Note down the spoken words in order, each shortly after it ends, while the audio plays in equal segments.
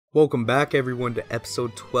Welcome back everyone to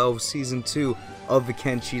episode 12 season 2 of the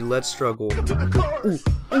Kenshi Let's Struggle. Come here, girl.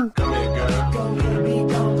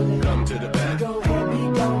 Come to the back.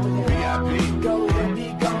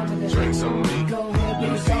 VIP. Drink some weed.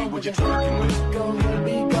 Let me see what you're twerking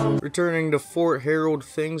with. Returning to Fort Harold,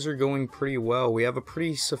 things are going pretty well. We have a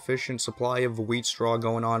pretty sufficient supply of wheat straw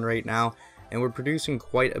going on right now, and we're producing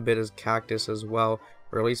quite a bit of cactus as well.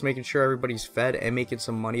 Or at least making sure everybody's fed and making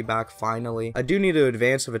some money back finally. I do need to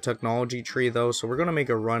advance of a technology tree though, so we're going to make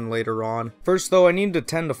a run later on. First though, I need to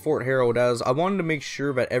tend to Fort Harold as I wanted to make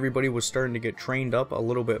sure that everybody was starting to get trained up a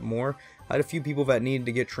little bit more. I had a few people that needed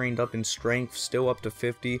to get trained up in strength, still up to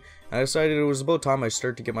 50. I decided it was about time I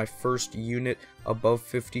start to get my first unit above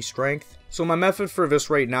 50 strength. So my method for this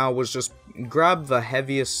right now was just grab the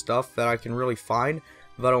heaviest stuff that I can really find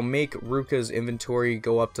that'll make Ruka's inventory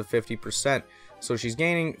go up to 50%. So she's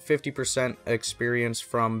gaining 50% experience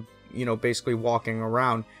from, basically walking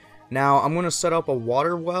around. Now, I'm going to set up a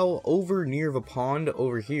water well over near the pond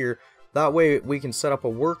over here. That way we can set up a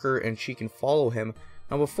worker and she can follow him.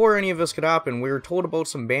 Now, before any of this could happen, we were told about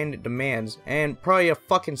some bandit demands. And probably a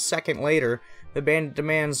fucking second later, the bandit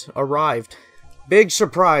demands arrived. Big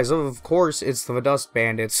surprise, of course, it's the Dust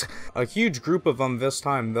Bandits. A huge group of them this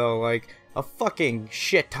time, though, like a fucking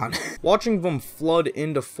shit ton. Watching them flood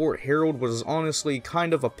into Fort Harold was honestly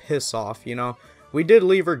kind of a piss off, We did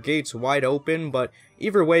leave our gates wide open, but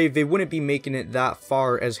either way, they wouldn't be making it that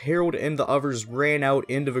far as Harold and the others ran out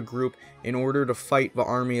into the group in order to fight the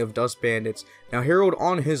army of Dust Bandits. Now, Harold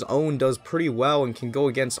on his own does pretty well and can go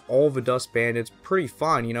against all the Dust Bandits pretty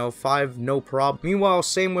fine, 5 no problem. Meanwhile,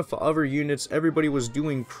 same with the other units, everybody was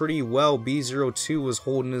doing pretty well. B02 was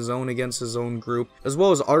holding his own against his own group, as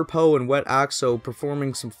well as Arpo and Wet Axo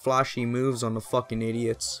performing some flashy moves on the fucking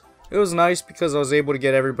idiots. It was nice because I was able to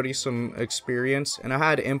get everybody some experience, and I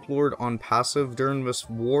had Implord on passive during this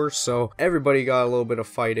war, so everybody got a little bit of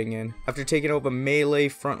fighting in. After taking out the melee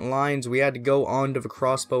front lines, we had to go on to the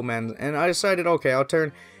crossbowmen, and I decided, okay, I'll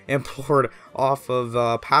turn Implord off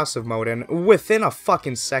of passive mode, and within a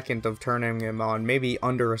fucking second of turning him on, maybe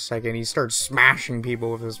under a second, he started smashing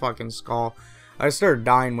people with his fucking skull. I started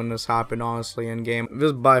dying when this happened, honestly, in game.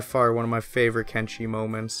 This is by far one of my favorite Kenshi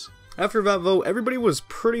moments. After that though, everybody was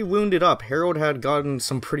pretty wounded up. Harold had gotten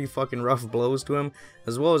some pretty fucking rough blows to him,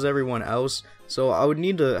 as well as everyone else, so I would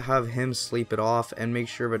need to have him sleep it off and make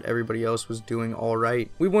sure that everybody else was doing alright.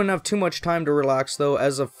 We wouldn't have too much time to relax though,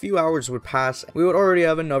 as a few hours would pass, we would already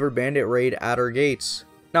have another bandit raid at our gates.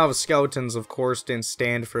 Now the skeletons of course didn't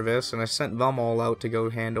stand for this, and I sent them all out to go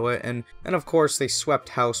handle it, and of course they swept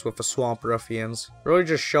house with the swamp ruffians. Really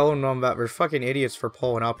just showing them that they're fucking idiots for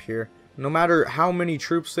pulling up here. No matter how many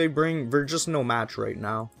troops they bring, they're just no match right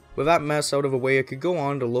now. With that mess out of the way, I could go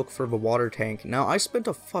on to look for the water tank. Now, I spent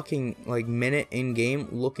a fucking, minute in-game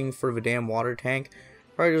looking for the damn water tank.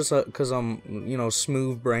 Probably just because I'm,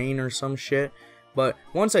 smooth brain or some shit. But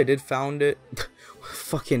once I did found it,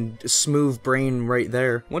 fucking smooth brain right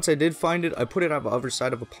there. Once I did find it, I put it on the other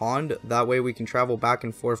side of a pond. That way we can travel back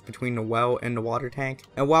and forth between the well and the water tank.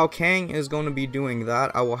 And while Kang is going to be doing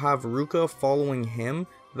that, I will have Ruka following him.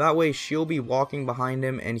 That way she'll be walking behind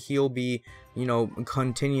him and he'll be,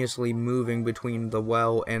 continuously moving between the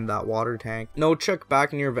well and that water tank. Now check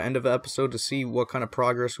back near the end of the episode to see what kind of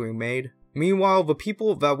progress we made. Meanwhile, the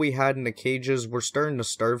people that we had in the cages were starting to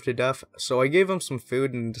starve to death, so I gave them some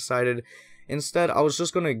food and decided instead I was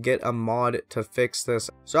just going to get a mod to fix this.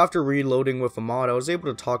 So after reloading with a mod, I was able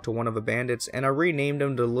to talk to one of the bandits and I renamed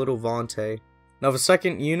him to Little Vante. Now the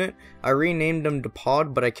second unit, I renamed them to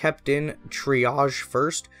Pod, but I kept in Triage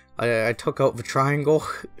first. I took out the triangle.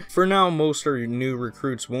 For now, most of our new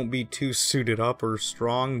recruits won't be too suited up or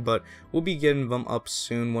strong, but we'll be getting them up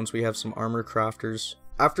soon once we have some armor crafters.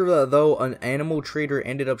 After that though, an animal trader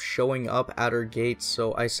ended up showing up at our gates,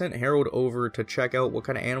 so I sent Harold over to check out what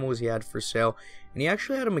kind of animals he had for sale, and he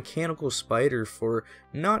actually had a mechanical spider for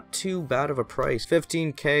not too bad of a price,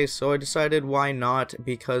 15k, so I decided why not,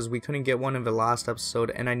 because we couldn't get one in the last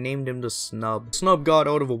episode, and I named him to Snub. Snub got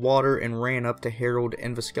out of the water and ran up to Harold,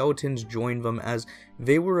 and the skeletons joined them as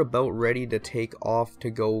they were about ready to take off to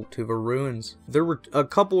go to the ruins. There were a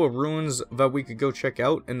couple of ruins that we could go check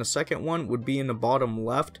out, and the second one would be in the bottom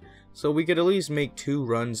left, so we could at least make 2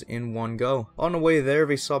 runs in one go. On the way there,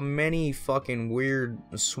 they saw many fucking weird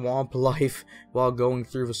swamp life while going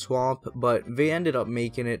through the swamp, but they ended up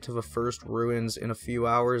making it to the first ruins in a few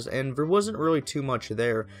hours, and there wasn't really too much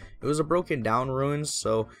there. It was a broken down ruins,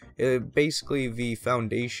 so basically the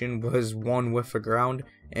foundation was one with the ground,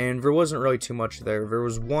 and there wasn't really too much there. There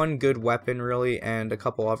was one good weapon really, and a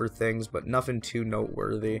couple other things, but nothing too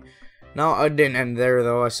noteworthy. Now, I didn't end there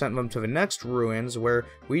though. I sent them to the next ruins where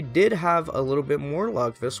we did have a little bit more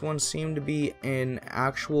luck. This one seemed to be in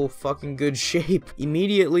actual fucking good shape.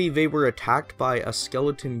 Immediately, they were attacked by a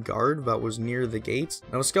skeleton guard that was near the gates.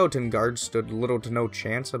 Now, a skeleton guard stood little to no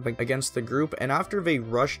chance against the group, and after they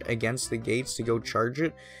rushed against the gates to go charge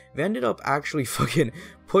it, they ended up actually fucking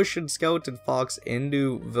pushing Skeleton Fox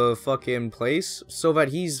into the fucking place so that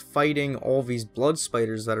he's fighting all these blood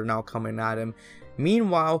spiders that are now coming at him.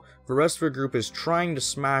 Meanwhile, the rest of the group is trying to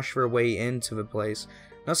smash their way into the place.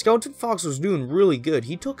 Now, Skeleton Fox was doing really good.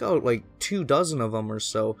 He took out like 24 of them or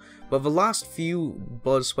so, but the last few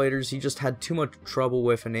blood spiders he just had too much trouble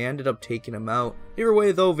with, and they ended up taking him out. Either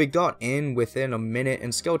way though, they got in within a minute,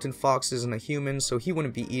 and Skeleton Fox isn't a human, so he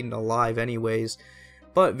wouldn't be eaten alive anyways.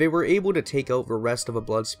 But they were able to take out the rest of the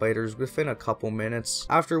blood spiders within a couple minutes,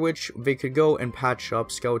 after which they could go and patch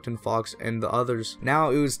up Skeleton Fox and the others. Now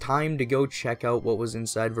it was time to go check out what was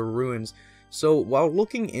inside the ruins. So while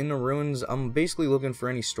looking in the ruins, I'm basically looking for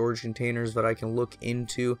any storage containers that I can look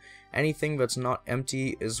into. Anything that's not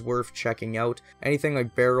empty is worth checking out. Anything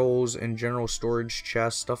like barrels and general storage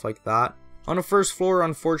chests, stuff like that. On the first floor,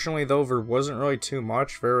 unfortunately though, there wasn't really too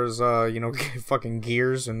much. There was, you know, fucking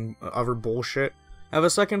gears and other bullshit. Now, the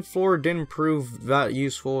second floor didn't prove that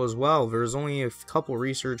useful as well. There's only a couple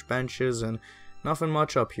research benches and nothing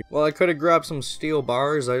much up here. Well, I could have grabbed some steel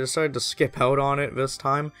bars. I decided to skip out on it this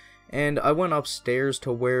time, and I went upstairs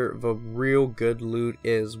to where the real good loot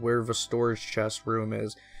is, where the storage chest room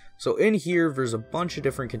is. So in here, there's a bunch of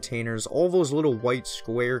different containers. All those little white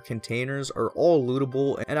square containers are all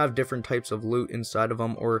lootable and have different types of loot inside of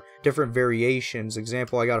them, or different variations.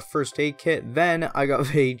 Example, I got a first aid kit, then I got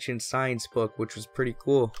the ancient science book, which was pretty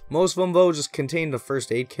cool. Most of them though just contain the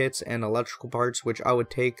first aid kits and electrical parts, which I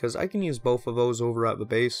would take because I can use both of those over at the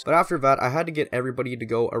base. But after that, I had to get everybody to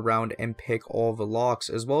go around and pick all the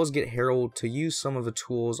locks, as well as get Harold to use some of the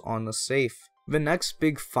tools on the safe. The next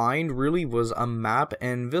big find really was a map,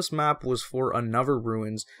 and this map was for another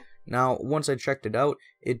ruins. Now, once I checked it out,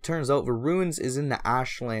 it turns out the ruins is in the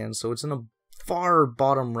Ashlands, so it's in the far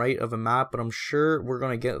bottom right of the map, but I'm sure we're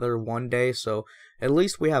going to get there one day, so at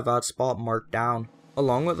least we have that spot marked down.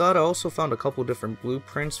 Along with that, I also found a couple different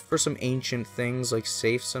blueprints for some ancient things like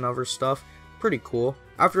safes and other stuff. Pretty cool.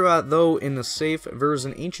 After that though, in the safe, there was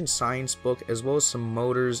an ancient science book as well as some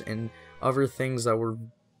motors and other things that were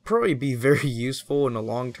probably be very useful in the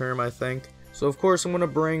long term, I think. So of course I'm going to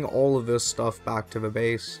bring all of this stuff back to the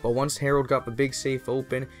base. But once Harold got the big safe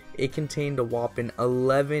open, it contained a whopping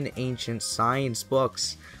 11 ancient science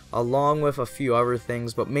books, along with a few other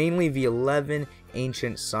things, but mainly the 11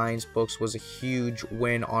 ancient science books was a huge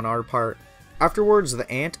win on our part. Afterwards, the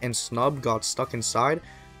ant and Snub got stuck inside,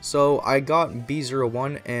 so I got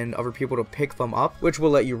B01 and other people to pick them up, which will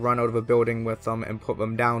let you run out of a building with them and put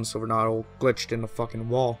them down so we're not all glitched in the fucking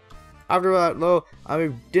wall. After that though, I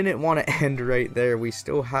didn't want to end right there. We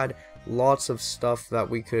still had lots of stuff that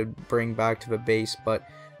we could bring back to the base, but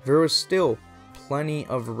there was still plenty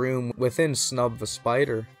of room within Snub the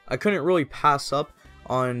Spider. I couldn't really pass up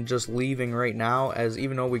on just leaving right now, as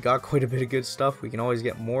even though we got quite a bit of good stuff, we can always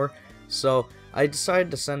get more. So I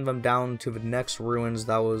decided to send them down to the next ruins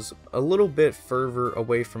that was a little bit further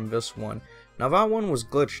away from this one. Now that one was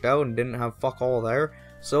glitched out and didn't have fuck all there,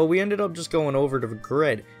 so we ended up just going over to the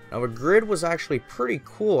grid. Now the grid was actually pretty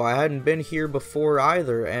cool. I hadn't been here before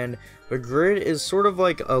either, and the grid is sort of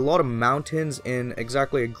like a lot of mountains in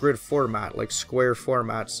exactly a grid format, like square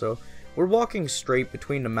format. So we're walking straight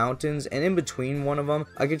between the mountains, and in between one of them,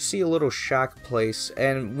 I could see a little shack place,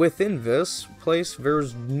 and within this place,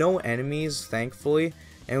 there's no enemies, thankfully,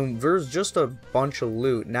 and there's just a bunch of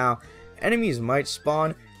loot. Now, enemies might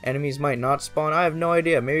spawn, enemies might not spawn, I have no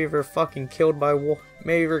idea. Maybe they're fucking killed by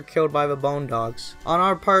maybe they're killed by the bone dogs. On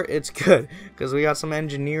our part, it's good, because we got some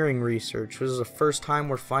engineering research. This is the first time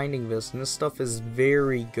we're finding this, and this stuff is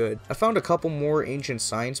very good. I found a couple more ancient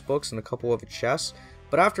science books and a couple of chests.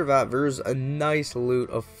 But after that, there's a nice loot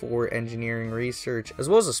of 4 engineering research, as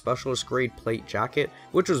well as a specialist grade plate jacket,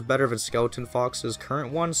 which was better than Skeleton Fox's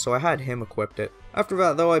current one, so I had him equipped it. After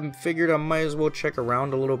that though, I figured I might as well check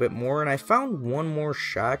around a little bit more, and I found one more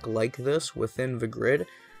shack like this within the grid.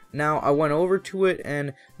 Now, I went over to it,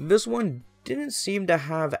 and this one didn't seem to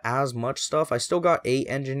have as much stuff. I still got 8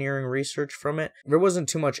 engineering research from it. There wasn't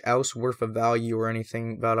too much else worth of value or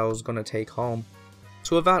anything that I was going to take home.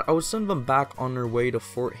 So with that, I would send them back on their way to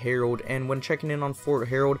Fort Harold, and when checking in on Fort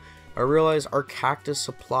Harold, I realized our cactus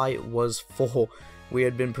supply was full. We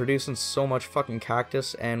had been producing so much fucking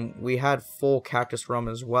cactus, and we had full cactus rum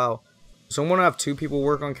as well. So I'm gonna have 2 people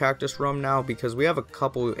work on Cactus Rum now because we have a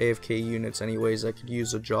couple AFK units anyways that could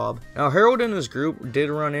use a job. Now Harold and his group did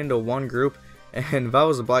run into one group, and that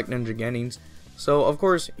was the Black Ninja Gennings. So of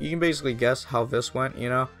course you can basically guess how this went, you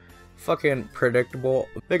know, fucking predictable.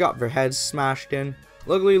 They got their heads smashed in.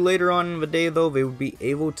 Luckily later on in the day though, they would be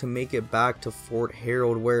able to make it back to Fort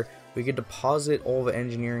Harold, where we could deposit all the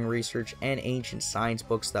engineering research and ancient science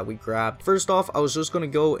books that we grabbed. First off, I was just going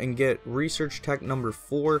to go and get research tech number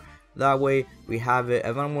 4. That way we have it,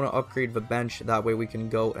 and then I'm going to upgrade the bench. That way we can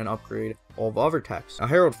go and upgrade all the other techs. Now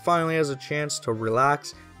Harold finally has a chance to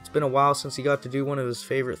relax. It's been a while since he got to do one of his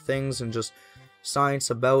favorite things and just science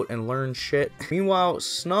about and learn shit. Meanwhile,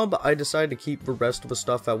 Snub, I decided to keep the rest of the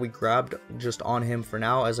stuff that we grabbed just on him for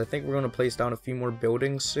now, as I think we're going to place down a few more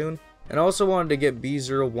buildings soon. And I also wanted to get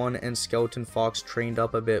B01 and Skeleton Fox trained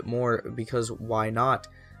up a bit more, because why not?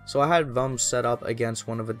 So I had them set up against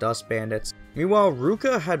one of the Dust Bandits. Meanwhile,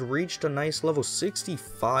 Ruka had reached a nice level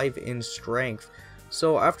 65 in strength.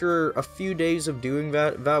 So after a few days of doing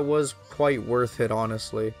that, that was quite worth it,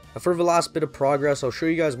 honestly. For the last bit of progress, I'll show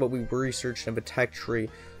you guys what we researched in the tech tree.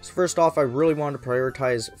 So first off, I really wanted to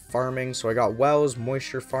prioritize farming, so I got wells,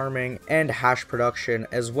 moisture farming, and hash production,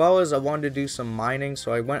 as well as I wanted to do some mining,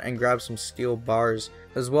 so I went and grabbed some steel bars,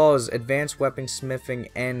 as well as advanced weapon smithing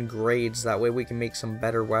and grades. That way we can make some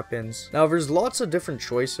better weapons. Now there's lots of different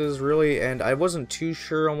choices really, and I wasn't too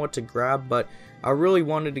sure on what to grab, but I really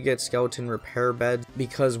wanted to get skeleton repair beds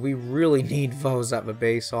because we really need those at the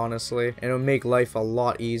base, honestly, and it would make life a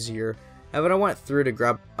lot easier. And then I went through to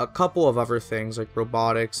grab a couple of other things like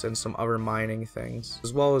robotics and some other mining things,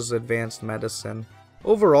 as well as advanced medicine.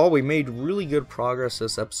 Overall, we made really good progress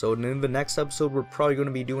this episode, and in the next episode we're probably going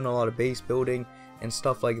to be doing a lot of base building and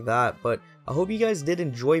stuff like that. But I hope you guys did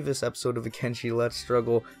enjoy this episode of the Kenshi Let's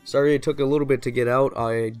Struggle. Sorry it took a little bit to get out.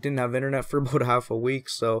 I didn't have internet for about half a week,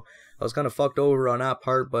 so I was kind of fucked over on that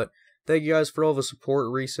part, but thank you guys for all the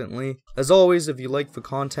support recently. As always, if you like the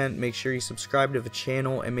content, make sure you subscribe to the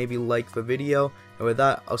channel and maybe like the video. And with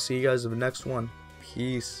that, I'll see you guys in the next one.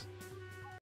 Peace.